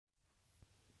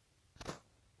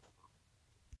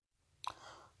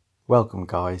Welcome,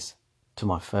 guys, to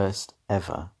my first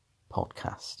ever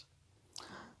podcast.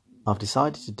 I've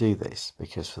decided to do this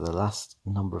because for the last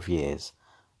number of years,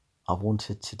 I've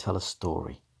wanted to tell a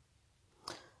story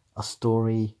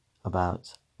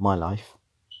about my life,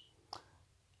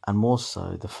 and more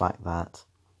so the fact that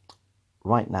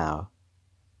right now,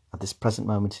 at this present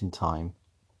moment in time,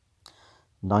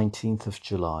 19th of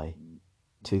July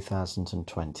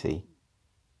 2020,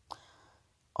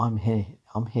 I'm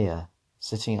here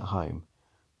sitting at home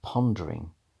pondering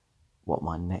what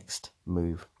my next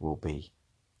move will be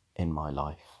in my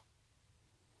life.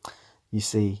 You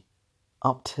see,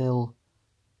 up till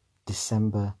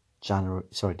December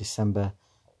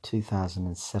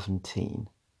 2017,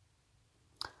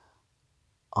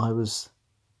 I was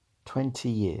 20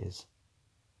 years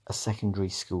a secondary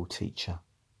school teacher,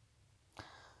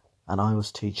 and I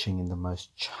was teaching in the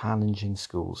most challenging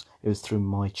schools. It was through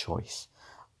my choice.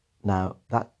 Now,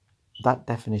 that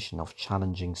definition of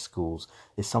challenging schools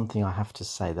is something I have to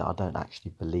say that I don't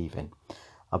actually believe in.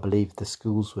 I believe the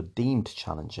schools were deemed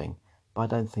challenging, but I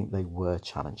don't think they were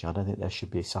challenging. I don't think there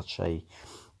should be such a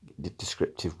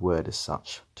descriptive word as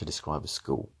such to describe a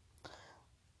school.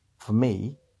 For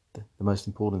me, the most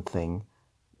important thing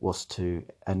was to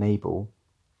enable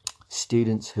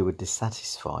students who were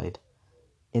dissatisfied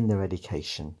in their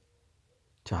education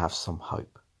to have some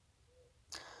hope.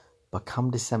 But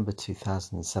come December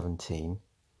 2017,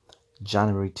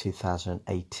 January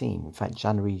 2018, in fact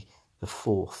January the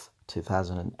 4th,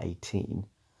 2018,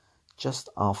 just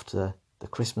after the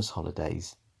Christmas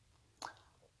holidays,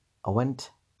 I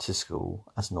went to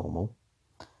school as normal,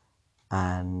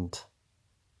 and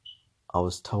I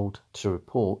was told to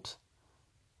report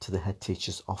to the head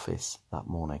teacher's office that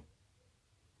morning.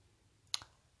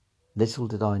 Little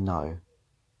did I know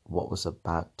what was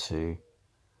about to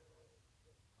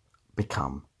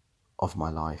become of my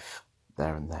life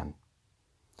there and then.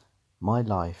 My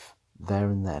life there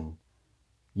and then,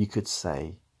 you could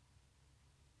say,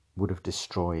 would have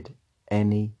destroyed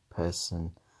any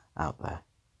person out there.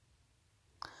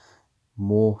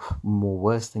 More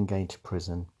worse than going to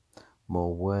prison,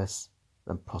 more worse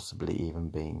than possibly even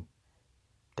being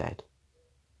dead.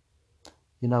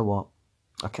 You know what?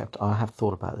 I have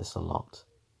thought about this a lot.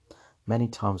 Many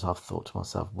times I've thought to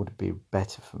myself, would it be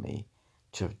better for me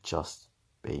to have just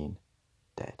been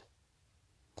dead?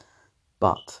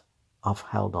 But I've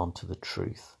held on to the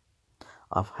truth.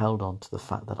 I've held on to the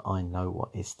fact that I know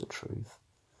what is the truth.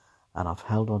 And I've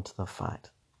held on to the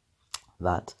fact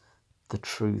that the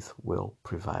truth will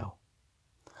prevail.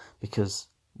 Because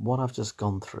what I've just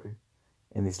gone through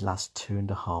in these last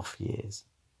 2.5 years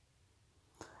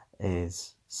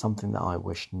is something that I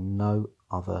wish no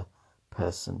other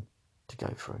person to go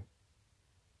through.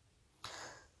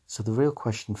 So the real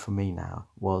question for me now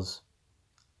was,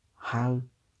 how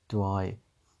do I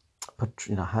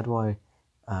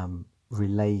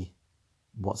relay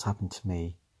what's happened to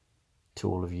me to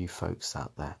all of you folks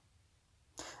out there?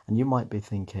 And you might be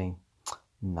thinking,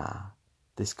 nah,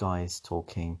 this guy is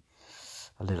talking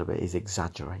a little bit, is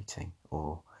exaggerating,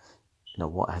 or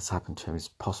what has happened to him is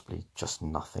possibly just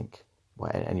nothing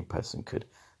where any person could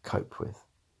cope with.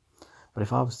 But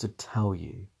if I was to tell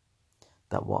you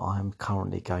that what I'm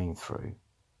currently going through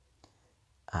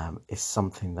is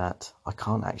something that I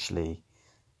can't actually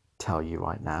tell you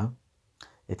right now.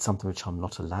 It's something which I'm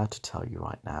not allowed to tell you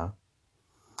right now.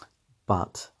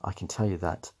 But I can tell you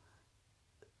that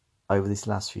over these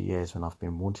last few years, when I've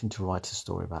been wanting to write a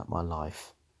story about my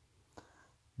life,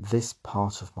 this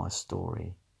part of my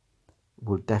story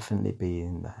will definitely be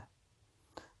in there,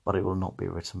 but it will not be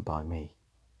written by me.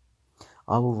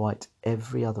 I will write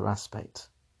every other aspect,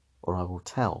 or I will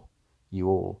tell you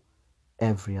all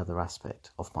every other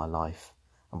aspect of my life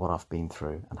and what I've been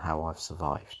through and how I've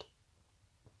survived.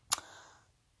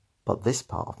 But this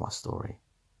part of my story,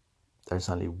 there's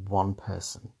only one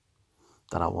person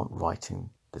that I want writing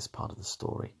this part of the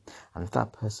story. And if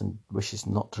that person wishes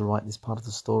not to write this part of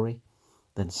the story,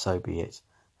 then so be it.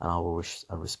 And I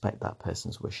respect that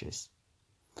person's wishes.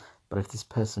 But if this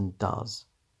person does,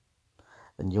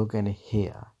 then you're going to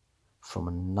hear from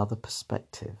another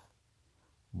perspective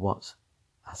what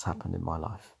has happened in my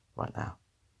life right now.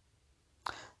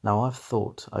 Now, I've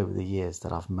thought over the years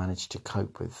that I've managed to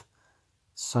cope with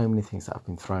so many things that have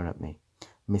been thrown at me,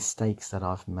 mistakes that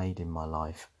I've made in my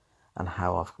life, and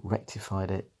how I've rectified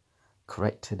it,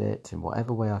 corrected it in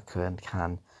whatever way I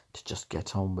can to just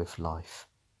get on with life.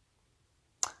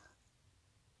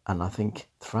 And I think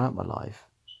throughout my life,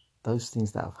 those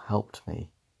things that have helped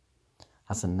me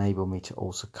has enabled me to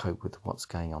also cope with what's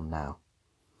going on now.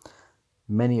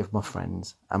 Many of my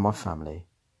friends and my family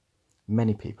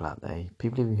many people out there,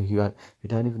 people who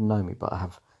don't even know me but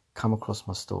have come across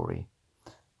my story,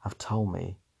 have told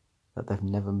me that they've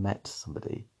never met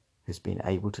somebody who's been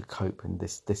able to cope in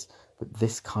with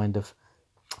this kind of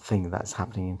thing that's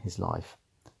happening in his life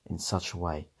in such a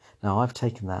way. Now, I've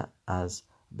taken that as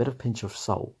a bit of pinch of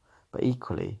salt, but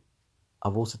equally,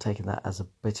 I've also taken that as a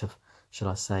bit of, should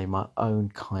I say, my own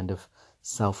kind of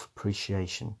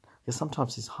self-appreciation. Because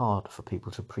sometimes it's hard for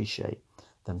people to appreciate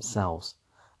themselves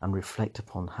and reflect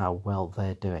upon how well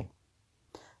they're doing.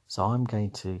 So I'm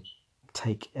going to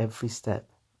take every step,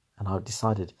 and I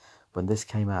decided when this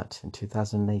came out in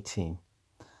 2018,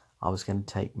 I was going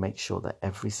to make sure that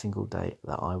every single day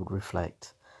that I would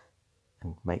reflect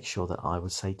and make sure that I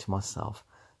would say to myself,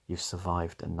 you've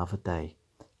survived another day,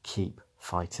 keep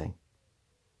fighting.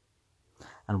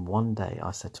 And one day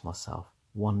I said to myself,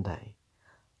 one day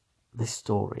this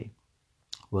story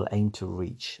will aim to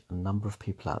reach a number of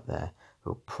people out there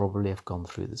who will probably have gone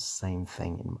through the same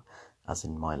thing as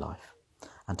in my life,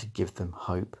 and to give them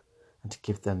hope and to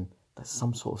give them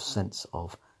some sort of sense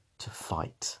of to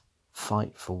fight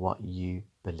for what you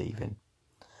believe in.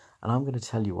 And I'm going to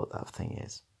tell you what that thing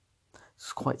is.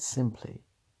 It's quite simply,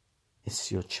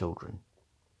 it's your children.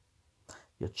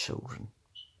 Your children.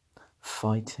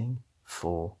 Fighting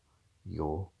for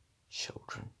your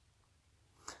children.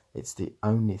 It's the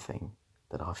only thing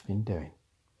that I've been doing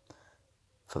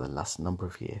for the last number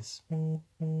of years.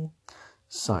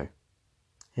 So,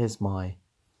 here's my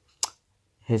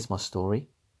story.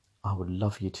 I would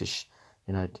love you to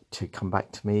to come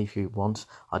back to me if you want.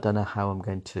 I don't know how I'm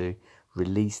going to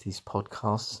release these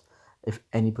podcasts. If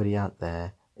anybody out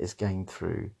there is going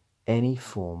through any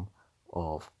form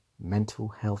of mental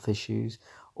health issues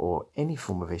or any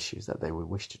form of issues that they would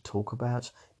wish to talk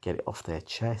about, get it off their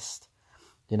chest,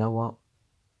 you know what?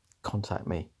 Contact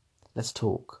me. Let's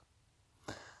talk.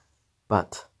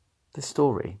 But this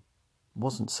story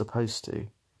wasn't supposed to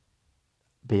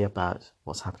be about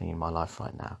what's happening in my life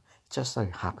right now. It just so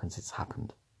happens it's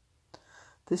happened.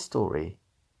 This story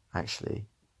actually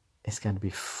is going to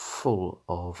be full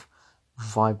of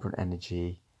vibrant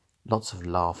energy, lots of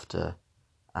laughter,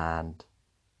 and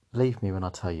believe me when I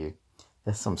tell you,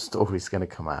 there's some stories going to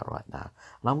come out right now.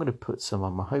 And I'm going to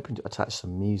I'm hoping to attach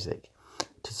some music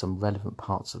to some relevant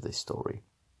parts of this story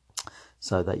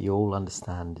so that you all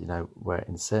understand, where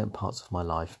in certain parts of my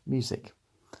life, music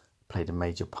played a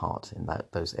major part in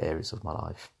those areas of my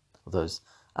life, or those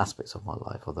aspects of my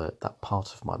life, or that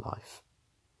part of my life.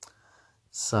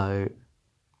 So,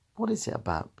 what is it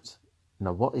about?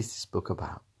 What is this book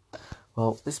about?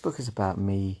 Well, this book is about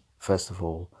me, first of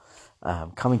all,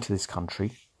 coming to this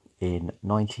country in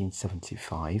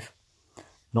 1975,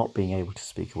 not being able to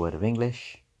speak a word of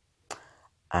English,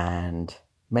 and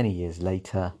many years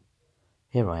later,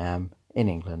 here I am in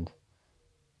England,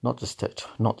 not just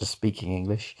speaking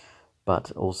English,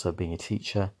 but also being a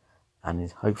teacher, and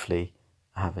hopefully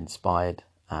have inspired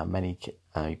many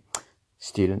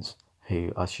students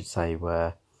who I should say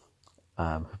were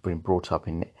have been brought up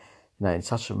in in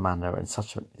such a manner and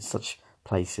such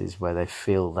places where they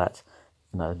feel that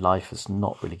life has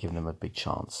not really given them a big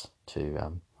chance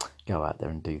to go out there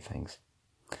and do things.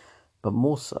 But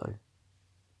more so,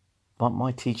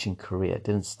 my teaching career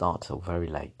didn't start till very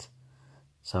late.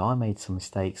 So I made some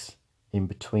mistakes in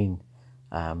between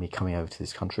me coming over to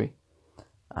this country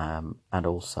and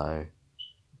also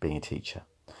being a teacher.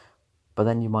 But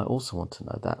then you might also want to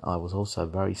know that I was also a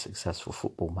very successful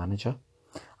football manager.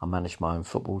 I managed my own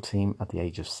football team at the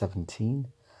age of 17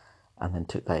 and then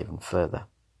took that even further.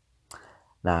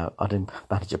 Now, I didn't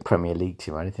manage a Premier League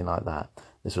team or anything like that.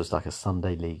 This was like a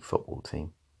Sunday league football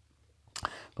team.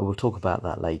 But we'll talk about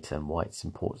that later and why it's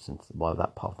important, why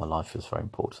that part of my life is very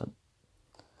important.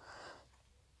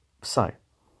 So,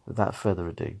 without further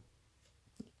ado,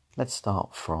 let's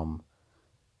start from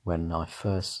when I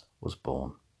first was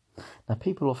born. Now,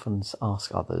 people often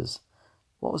ask others,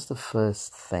 what was the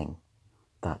first thing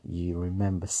that you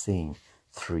remember seeing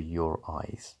through your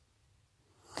eyes?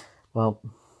 Well,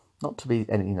 not to be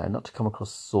not to come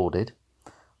across sordid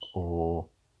or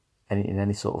in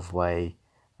any sort of way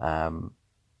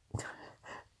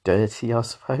dirty, I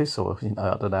suppose, or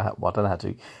I don't know how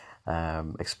to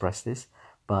express this,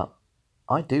 but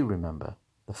I do remember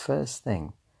the first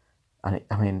thing, and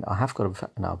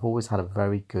I've always had a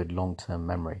very good long-term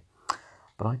memory,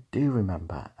 but I do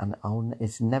remember, and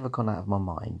it's never gone out of my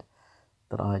mind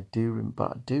that I do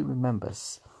remember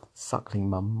suckling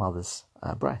my mother's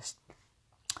breast.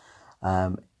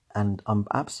 And I'm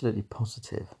absolutely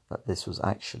positive that this was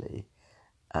actually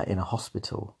in a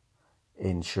hospital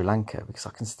in Sri Lanka, because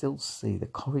I can still see the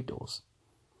corridors.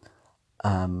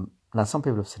 Now, some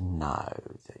people have said, no,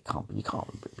 you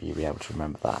can't be able to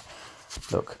remember that.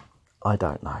 Look, I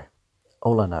don't know.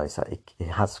 All I know is that it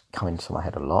has come into my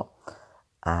head a lot,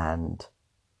 and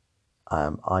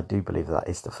I do believe that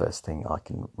is the first thing I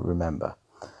can remember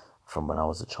from when I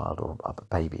was a child or a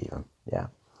baby even, yeah.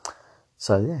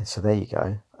 So there you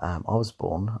go. I was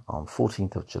born on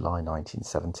 14th of July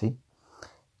 1970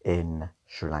 in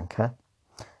Sri Lanka.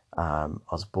 I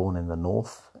was born in the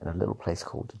north in a little place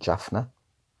called Jaffna.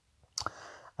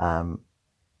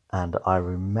 And I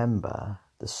remember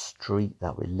the street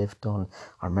that we lived on.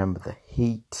 I remember the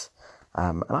heat.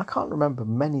 And I can't remember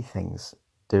many things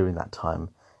during that time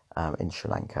in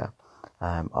Sri Lanka.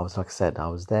 I was, like I said, I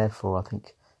was there for, I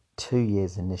think, 2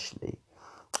 years initially.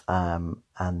 And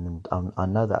I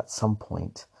know that at some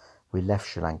point we left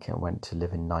Sri Lanka and went to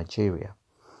live in Nigeria.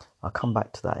 I'll come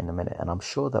back to that in a minute. And I'm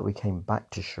sure that we came back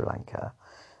to Sri Lanka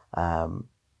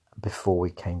before we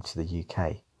came to the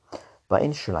UK. But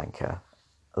in Sri Lanka,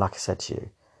 like I said to you,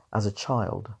 as a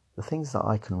child, the things that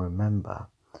I can remember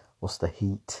was the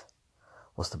heat,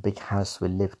 was the big house we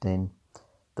lived in,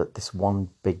 that this one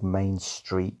big main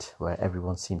street where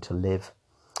everyone seemed to live,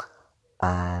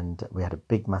 and we had a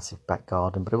big massive back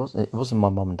garden. But it wasn't my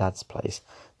mum and dad's place.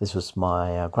 This was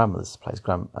my grandmother's place,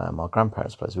 my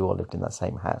grandparents' place. We all lived in that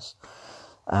same house.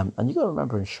 And you got to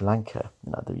remember in Sri Lanka,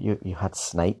 you had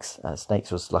snakes.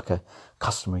 Snakes was like a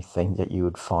customary thing that you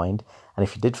would find. And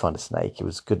if you did find a snake, it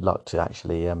was good luck to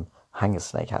actually hang a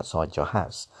snake outside your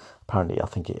house. Apparently, I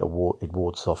think it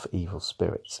wards off evil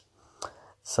spirits.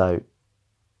 So,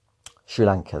 Sri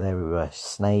Lanka, there we were,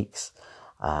 snakes.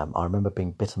 I remember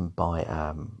being bitten by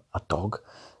a dog.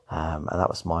 And that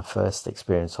was my first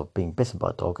experience of being bitten by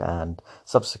a dog. And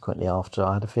subsequently after,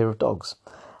 I had a fear of dogs.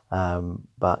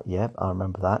 But yeah, I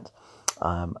remember that.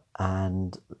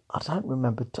 And I don't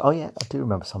remember. I do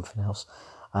remember something else.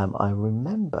 I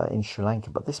remember in Sri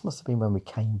Lanka, but this must have been when we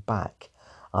came back.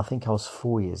 I think I was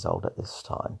 4 years old at this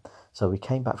time. So we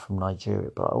came back from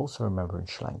Nigeria, but I also remember in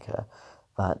Sri Lanka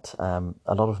that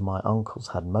a lot of my uncles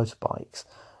had motorbikes,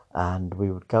 and we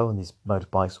would go on these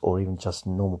motorbikes or even just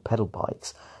normal pedal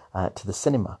bikes to the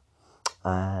cinema.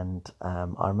 And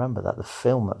I remember that the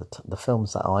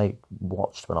films that I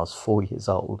watched when I was 4 years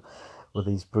old were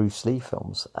these Bruce Lee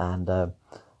films. And I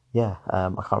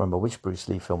can't remember which Bruce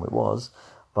Lee film it was,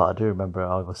 but I do remember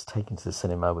I was taken to the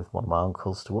cinema with one of my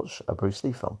uncles to watch a Bruce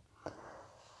Lee film.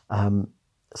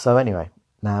 So anyway,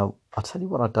 now I'll tell you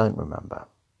what I don't remember.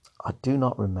 I do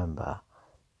not remember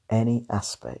any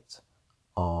aspect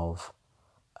of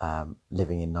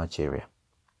living in Nigeria.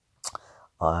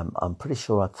 I'm pretty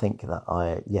sure, I think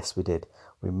that yes, we did.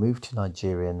 We moved to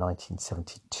Nigeria in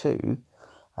 1972.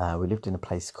 We lived in a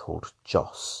place called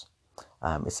Jos.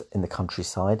 It's in the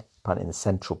countryside, apparently in the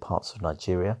central parts of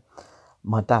Nigeria.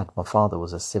 My father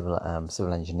was a civil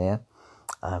engineer.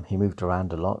 He moved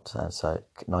around a lot, so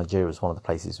Nigeria was one of the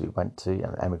places we went to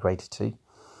and emigrated to.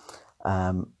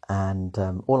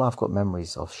 All I've got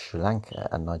memories of Sri Lanka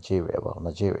and Nigeria,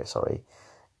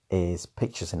 is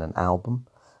pictures in an album.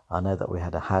 I know that we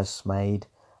had a housemaid,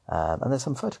 and there's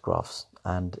some photographs.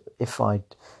 And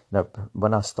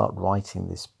when I start writing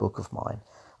this book of mine,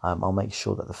 I'll make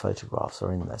sure that the photographs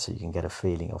are in there so you can get a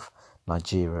feeling of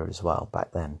Nigeria as well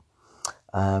back then.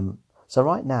 So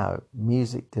right now,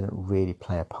 music didn't really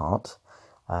play a part.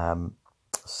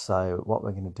 So what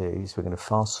we're going to do is we're going to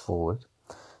fast forward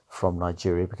from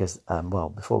Nigeria because,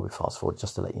 before we fast forward,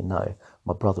 just to let you know,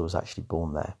 my brother was actually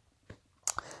born there.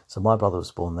 So my brother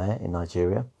was born there in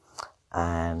Nigeria.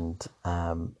 And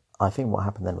I think what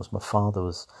happened then was my father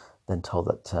was then told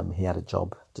that he had a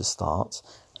job to start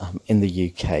in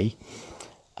the UK.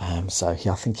 I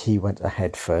think he went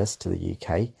ahead first to the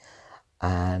UK,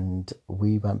 and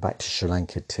we went back to Sri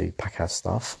Lanka to pack our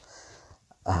stuff.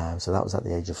 So that was at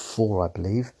the age of 4, I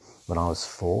believe, when I was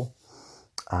 4.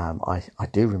 I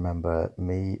do remember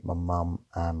me, my mum,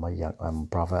 and my young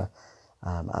brother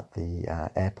at the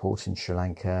airport in Sri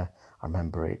Lanka. I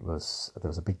remember there was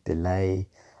a big delay.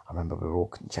 I remember we were all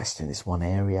congested in this one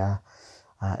area.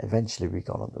 Eventually we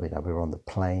were on the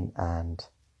plane, and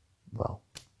well,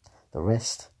 the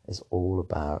rest is all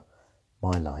about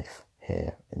my life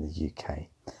here in the UK.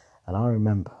 And I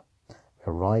remember we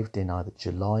arrived in either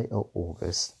July or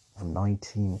August of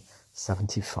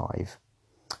 1975,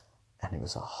 and it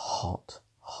was a hot,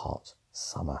 hot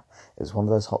summer. It was one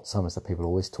of those hot summers that people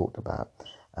always talked about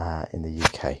in the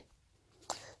UK.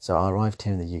 So I arrived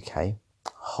here in the UK,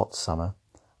 hot summer,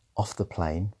 off the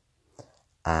plane,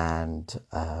 and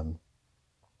I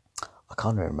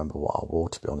can't really remember what I wore,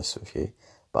 to be honest with you,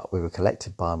 but we were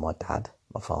collected by my dad,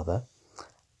 my father,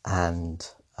 and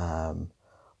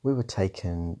we were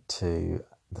taken to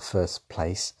the first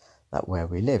place where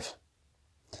we live.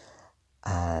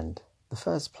 And the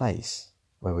first place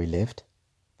where we lived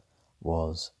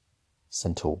was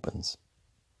St Albans.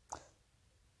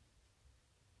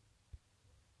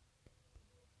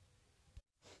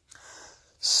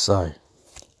 So,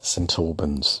 St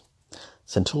Albans.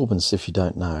 St Albans, if you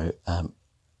don't know,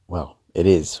 well, it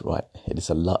is, right? It is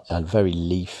a very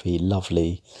leafy,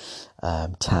 lovely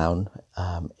town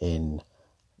in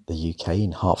the UK,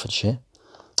 in Hertfordshire.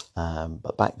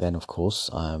 But back then, of course,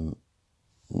 none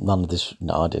of this,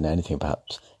 no, I didn't know anything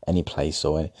about any place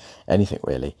or anything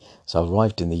really. So I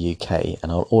arrived in the UK,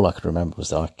 and all I could remember was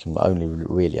that I can only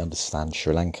really understand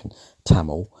Sri Lankan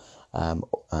Tamil.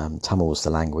 Tamil was the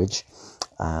language,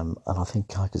 and I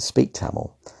think I could speak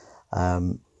Tamil.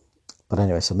 But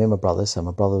anyway, so me and my brother,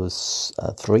 was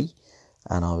 3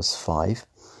 and I was 5,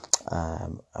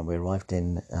 and we arrived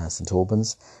in St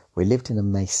Albans. We lived in a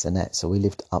maisonette, so we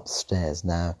lived upstairs.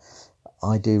 Now,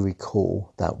 I do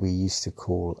recall that we used to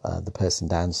call the person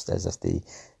downstairs as the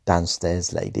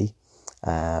downstairs lady.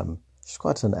 She's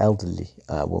quite an elderly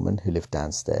woman who lived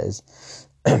downstairs.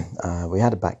 We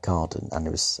had a back garden, and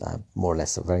it was more or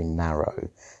less a very narrow,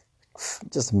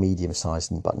 just a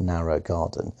medium-sized but narrow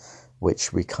garden,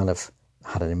 which we kind of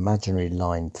had an imaginary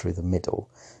line through the middle,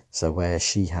 so where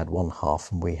she had one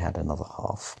half and we had another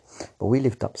half. But we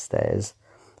lived upstairs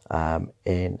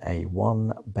in a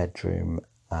 1-bedroom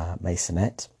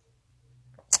maisonette.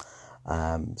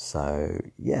 So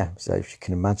if you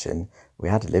can imagine, we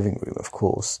had a living room, of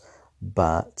course,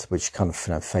 but which kind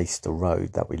of faced the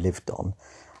road that we lived on.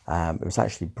 It was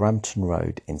actually Brampton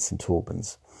Road in St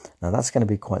Albans. Now that's going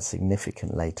to be quite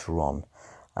significant later on,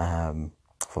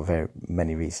 for very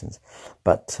many reasons.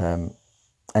 But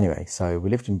anyway, so we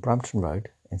lived in Brampton Road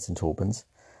in St Albans,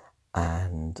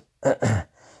 and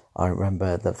I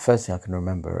remember the first thing I can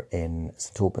remember in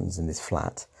St Albans in this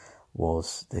flat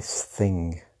was this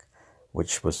thing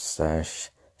which was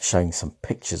showing some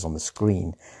pictures on the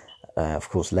screen. Of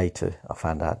course, later I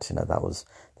found out, that was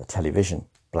the television,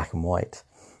 black and white.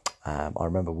 I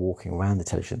remember walking around the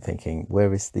television thinking,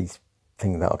 where is these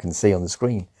thing that I can see on the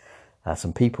screen?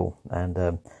 Some people,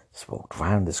 and just walked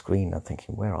around the screen and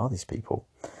thinking, where are these people?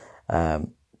 I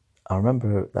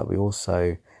remember that we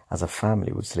also, as a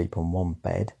family, would sleep on one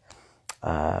bed,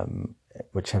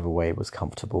 whichever way was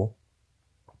comfortable.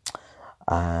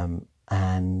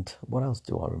 And what else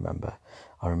do I remember?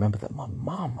 I remember that my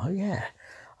mum, I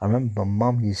remember my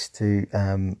mum used to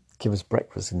give us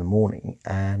breakfast in the morning,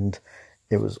 and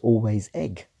it was always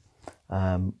egg,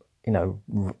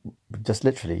 just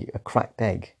literally a cracked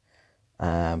egg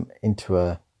into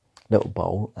a little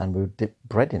bowl, and we would dip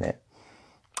bread in it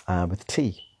with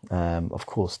tea. Of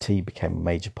course, tea became a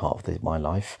major part of my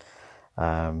life.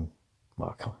 Coming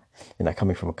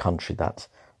from a country that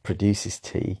produces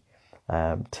tea,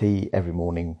 tea every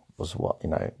morning was what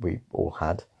we all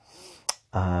had.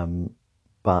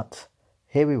 But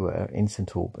here we were in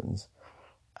St Albans,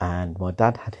 and my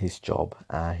dad had his job.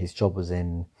 His job was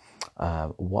in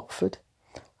Watford,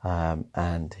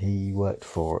 and he worked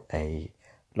for a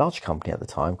large company at the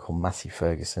time called Massey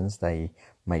Ferguson's. They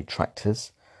made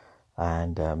tractors,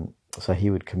 and so he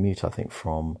would commute, I think,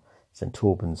 from St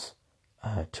Albans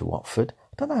to Watford.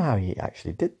 I don't know how he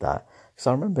actually did that, because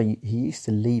I remember he used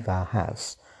to leave our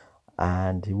house,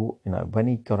 and when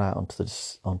he got out onto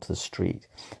the street,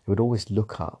 he would always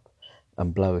look up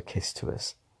and blow a kiss to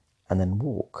us, and then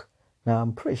walk. Now,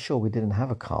 I'm pretty sure we didn't have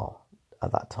a car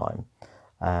at that time,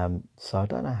 so I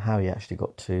don't know how he actually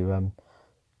got to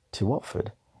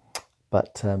Watford.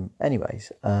 But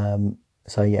anyways,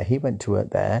 so yeah, he went to work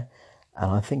there,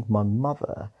 and I think my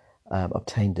mother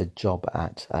obtained a job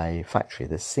at a factory,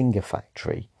 the Singer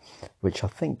factory, which I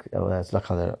think was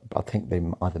I think they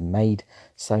either made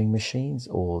sewing machines,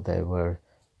 or they were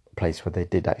a place where they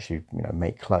did actually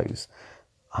make clothes.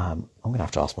 I'm going to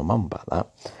have to ask my mum about that.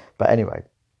 But anyway,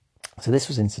 so this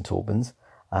was in St Albans.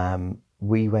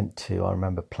 We went to, I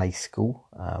remember, play school,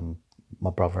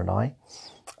 my brother and I,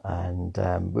 and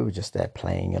we were just there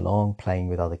playing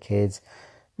with other kids,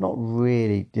 not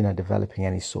really, developing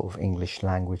any sort of English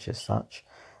language as such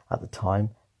at the time,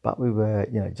 but we were,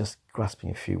 just grasping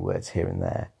a few words here and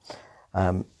there.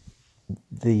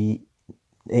 The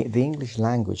English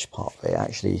language part of it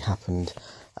actually happened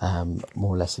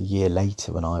more or less a year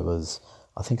later, when I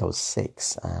think I was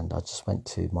 6, and I just went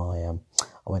to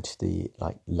I went to the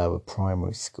lower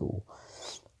primary school,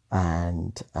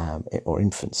 and or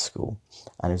infant school,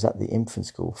 and it was at the infant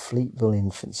school, Fleetville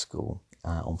Infant School,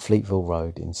 on Fleetville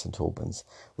Road in St Albans,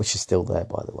 which is still there,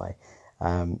 by the way.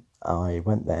 I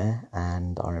went there,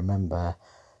 and I remember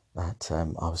that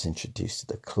I was introduced to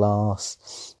the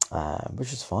class,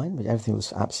 which was fine. Everything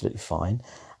was absolutely fine.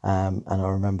 And I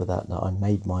remember that I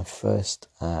made my first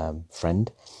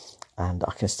friend, and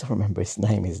I can still remember his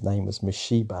name. His name was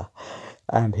Mushiba,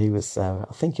 and he was, I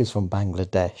think he was from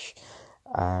Bangladesh.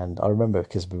 And I remember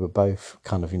because we were both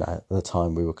kind of, at the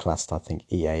time we were classed, I think,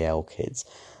 EAL kids,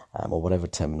 or whatever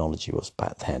terminology was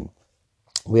back then.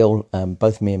 We all,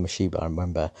 both me and Mushiba, I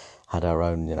remember, had our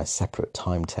own, separate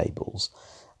timetables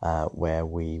where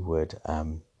we would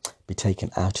be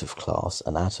taken out of class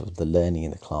and out of the learning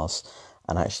in the class,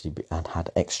 and actually and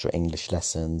had extra English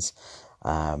lessons,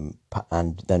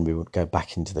 and then we would go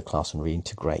back into the class and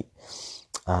reintegrate.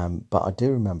 But I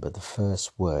do remember the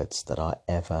first words that I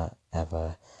ever,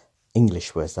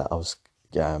 English words that I was,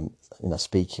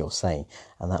 speaking or saying,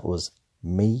 and that was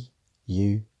me,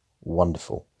 you,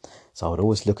 wonderful. So I would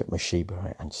always look at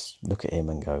Mushiba and just look at him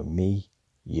and go, me,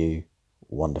 you,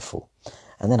 wonderful.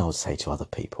 And then I would say to other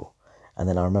people. And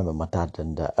then I remember my dad,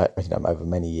 and over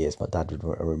many years, my dad would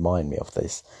remind me of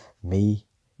this, me,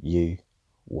 you,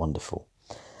 wonderful.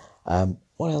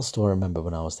 What else do I remember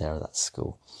when I was there at that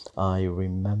school? I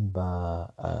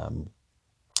remember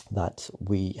that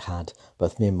we had,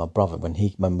 both me and my brother, when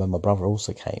my brother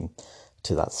also came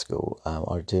to that school,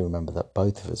 I do remember that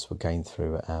both of us were going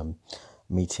through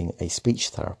meeting a speech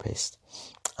therapist,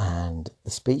 and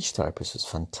the speech therapist was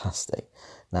fantastic.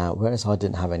 Now, whereas I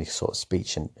didn't have any sort of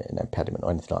speech impediment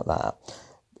or anything like that,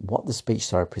 what the speech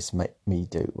therapist made me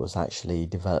do was actually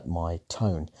develop my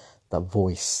tone, that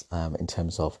voice, in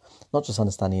terms of not just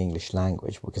understanding English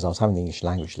language, because I was having the English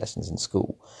language lessons in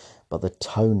school, but the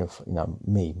tone of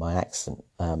me, my accent,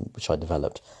 which I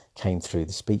developed, came through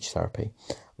the speech therapy.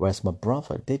 Whereas my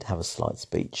brother did have a slight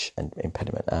speech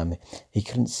impediment. He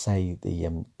couldn't say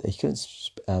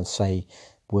say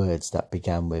words that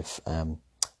began with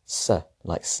 "s",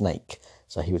 like snake.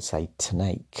 So he would say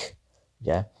 "tnake",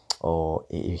 yeah, or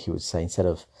he would say, instead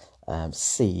of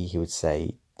C, he would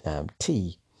say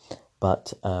T.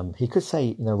 But he could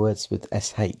say words with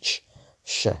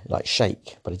sh, like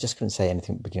shake, but he just couldn't say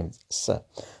anything beginning with s.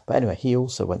 But anyway, he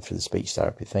also went through the speech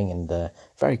therapy thing, and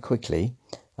very quickly,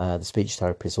 the speech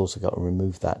therapist also got to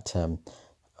remove that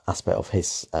aspect of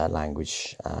his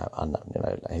language and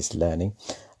his learning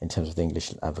in terms of the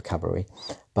English vocabulary.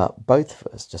 But both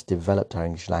of us just developed our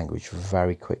English language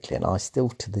very quickly, and I still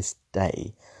to this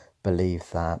day believe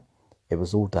that it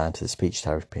was all down to the speech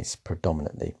therapist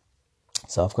predominantly.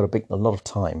 So I've got a lot of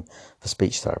time for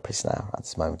speech therapists now at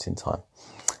this moment in time.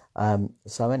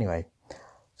 So anyway,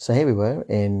 so here we were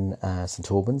in St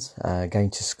Albans, going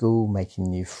to school, making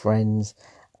new friends.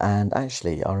 And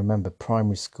actually, I remember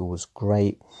primary school was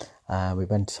great. We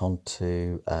went on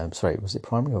to, was it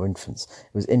primary or infants?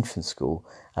 It was infant school.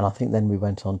 And I think then we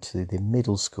went on to the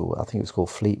middle school. I think it was called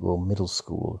Fleetwell Middle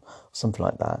School, or something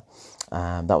like that.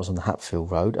 That was on the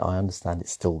Hatfield Road. I understand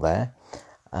it's still there.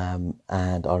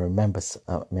 And I remember,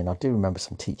 I do remember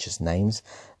some teachers' names.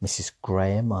 Mrs.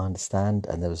 Graham, I understand,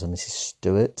 and there was a Mrs.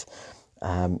 Stewart.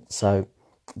 So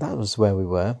that was where we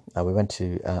were. We went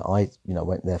to, I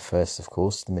went there first, of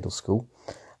course, the middle school.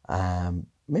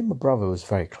 Me and my brother was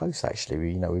very close, actually.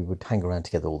 We would hang around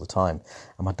together all the time,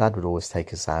 and my dad would always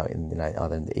take us out in,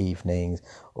 either in the evenings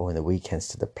or in the weekends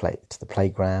to the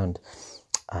playground.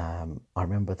 I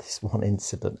remember this one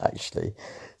incident, actually.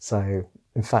 So,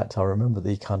 in fact, I remember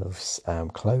the kind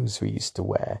of clothes we used to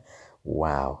wear.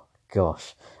 Wow,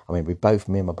 gosh. I mean,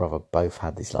 me and my brother both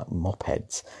had these like mop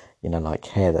heads, like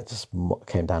hair that just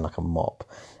came down like a mop.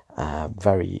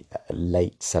 Very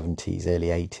late 70s, early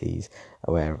 80s,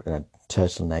 where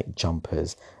turtleneck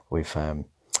jumpers with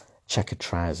checkered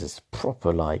trousers,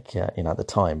 proper like, at the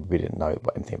time we didn't know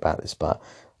anything about this, but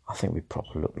I think we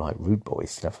probably looked like rude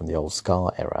boys, from the old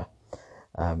Scar era.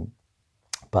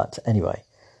 But anyway,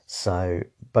 so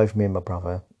both me and my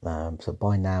brother, so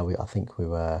by now I think we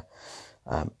were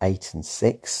 8 and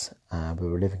 6. We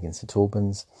were living in St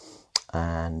Albans,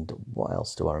 and what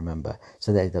else do I remember?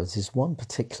 So there was this one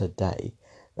particular day,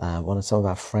 some of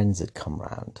our friends had come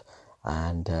round,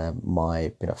 and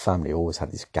my family always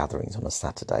had these gatherings on a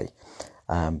Saturday.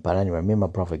 But anyway, me and my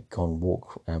brother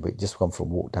had we'd just gone for a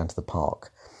walk down to the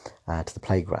park, to the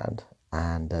playground,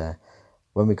 and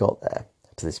when we got there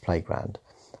to this playground,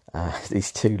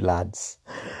 these two lads,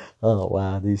 oh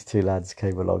wow, these two lads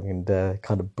came along and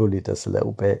kind of bullied us a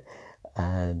little bit,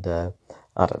 and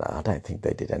I don't know, I don't think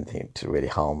they did anything to really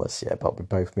harm us, yeah, but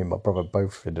me and my brother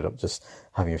both ended up just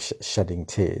having shedding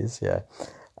tears, yeah.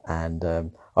 And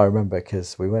I remember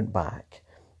because we went back,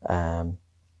 and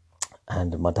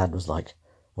my dad was like,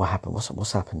 what happened,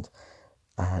 what's happened?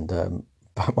 And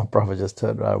but my brother just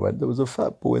turned around and went, there was a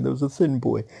fat boy and there was a thin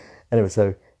boy. Anyway,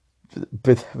 so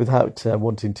without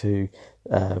wanting to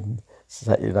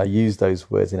use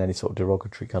those words in any sort of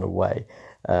derogatory kind of way,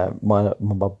 my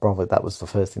brother, that was the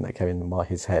first thing that came into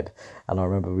his head, and I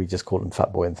remember we just called him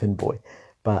Fat Boy and Thin Boy.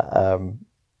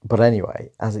 But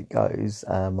anyway, as it goes,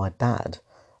 my dad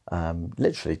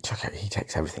literally he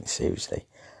takes everything seriously,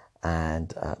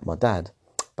 and my dad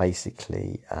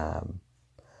basically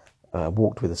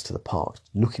walked with us to the park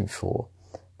looking for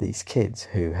these kids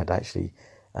who had actually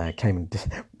came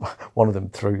and one of them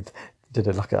did I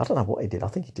don't know what he did. I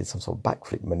think he did some sort of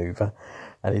backflip maneuver,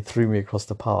 and he threw me across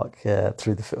the park on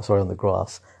the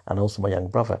grass, and also my young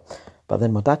brother. But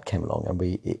then my dad came along,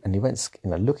 and he went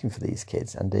looking for these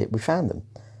kids, and we found them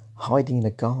hiding in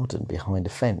a garden behind a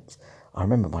fence. I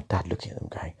remember my dad looking at them,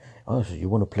 going, "Oh, so you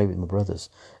want to play with my brothers?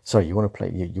 Sorry, you want to play?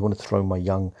 You want to throw my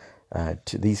young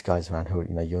to these guys around who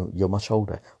you're much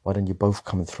older? Why don't you both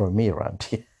come and throw me around?"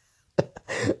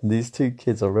 These two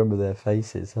kids, I remember their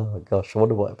faces. Oh my gosh, I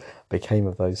wonder what became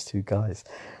of those two guys.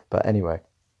 But anyway,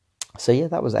 so yeah,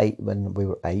 that was when we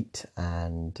were 8,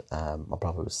 and my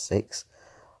brother was 6,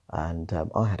 and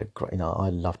I had a great, I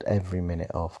loved every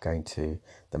minute of going to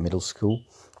the middle school.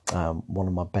 One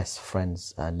of my best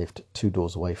friends lived 2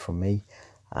 doors away from me,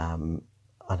 and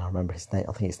I remember his name.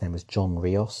 I think his name was John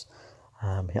Rios.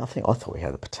 I thought he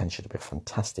had the potential to be a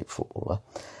fantastic footballer.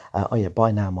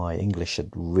 By now my English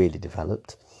had really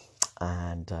developed,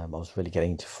 and I was really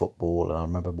getting into football. And I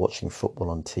remember watching football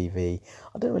on TV.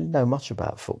 I didn't really know much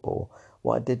about football.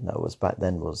 What I did know was back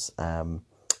then was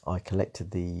I collected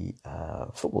the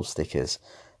football stickers.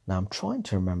 Now I'm trying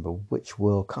to remember which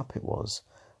World Cup it was.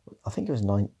 I think it was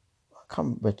I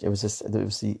can't remember. It was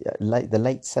the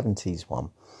late 70s one.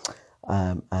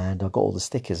 And I got all the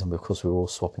stickers, and of course we were all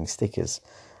swapping stickers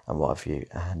and what have you.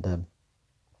 And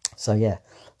so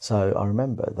I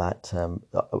remember that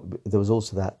there was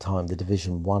also that time the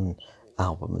Division 1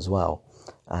 album as well,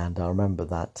 and I remember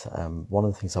that one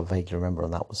of the things I vaguely remember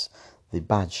on that was the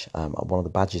badge. One of the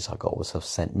badges I got was of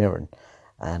St Mirren,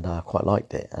 and I quite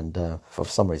liked it, and for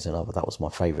some reason or other that was my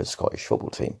favourite Scottish football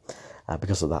team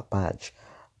because of that badge.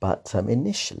 But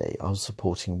initially I was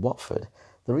supporting Watford.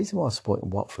 The reason why I was supporting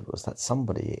Watford was that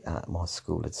somebody at my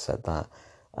school had said that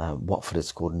Watford had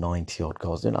scored 90 odd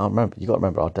goals. You got to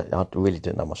remember, I really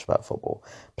didn't know much about football.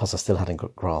 Plus, I still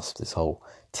hadn't grasped this whole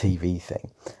TV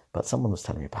thing. But someone was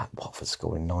telling me about Watford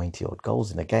scoring 90 odd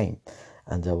goals in a game,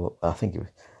 and I think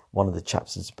one of the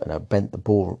chaps had bent the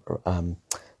ball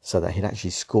so that he'd actually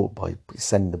scored by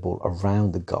sending the ball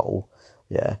around the goal.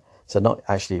 Yeah. So not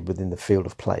actually within the field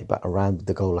of play, but around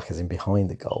the goal, like as in behind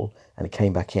the goal, and it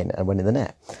came back in and went in the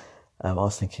net. I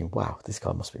was thinking, wow, this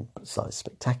guy must have been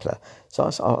spectacular. So I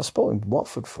was supporting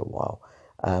Watford for a while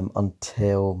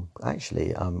until,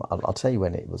 actually, I'll tell you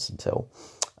when it was until,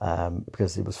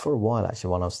 because it was for a while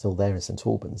actually when I was still there in St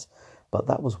Albans. But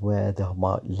that was where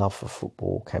my love for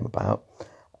football came about.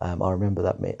 I remember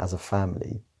that as a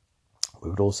family, we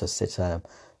would also sit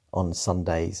on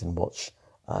Sundays and watch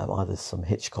either some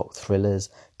Hitchcock thrillers,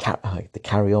 the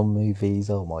Carry On movies.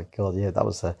 Oh my God, yeah, that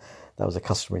was a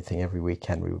customary thing. Every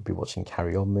weekend we would be watching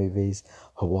Carry On movies.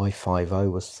 Hawaii Five-0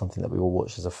 was something that we all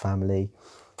watched as a family.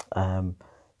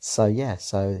 So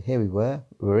here we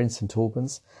were in St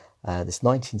Albans. This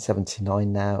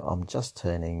 1979 now. I'm just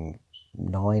turning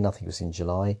 9. I think it was in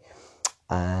July,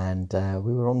 and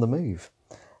we were on the move.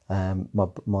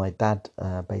 My dad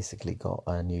basically got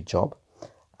a new job,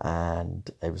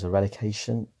 and it was a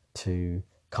relocation to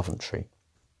Coventry.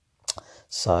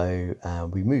 So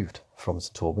we moved from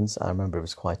St Albans. I remember it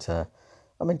was to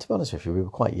be honest with you, we were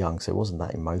quite young, so it wasn't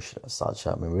that emotional as such.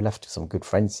 I mean, we left some good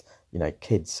friends,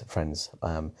 kids, friends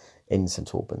in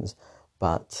St Albans,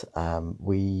 but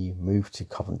we moved to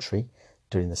Coventry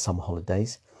during the summer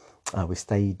holidays. We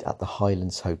stayed at the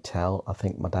Highlands Hotel. I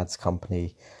think my dad's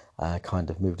company kind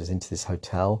of moved us into this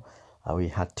hotel. We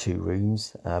had 2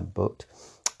 rooms booked,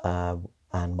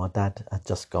 and my dad had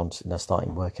just gone to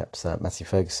starting work at Massey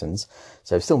Ferguson's.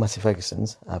 So it was still Massey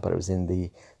Ferguson's, but it was in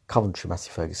the Coventry Massey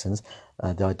Ferguson's.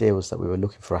 The idea was that we were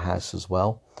looking for a house as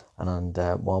well, and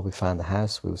while we found the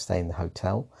house, we would stay in the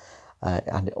hotel.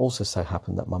 And it also so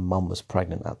happened that my mum was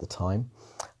pregnant at the time,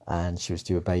 and she was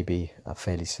due a baby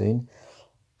fairly soon.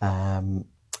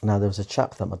 Now, there was a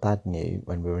chap that my dad knew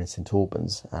when we were in St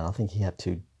Albans, and I think he had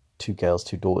two girls,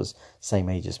 2 daughters, same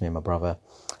age as me and my brother,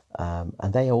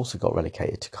 and they also got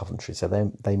relocated to Coventry, so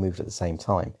they moved at the same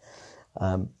time.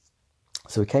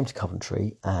 So we came to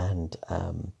Coventry, and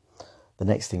the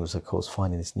next thing was, of course,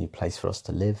 finding this new place for us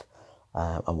to live,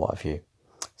 and what have you.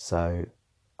 So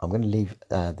I'm going to leave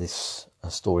this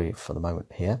story for the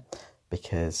moment here,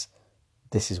 because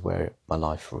this is where my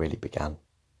life really began,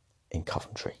 in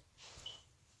Coventry.